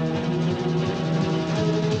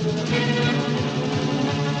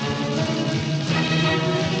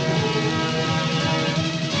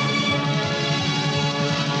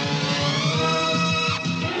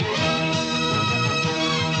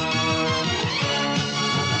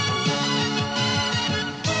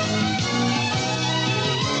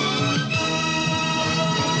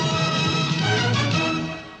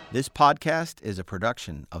 This podcast is a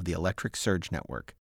production of the Electric Surge Network.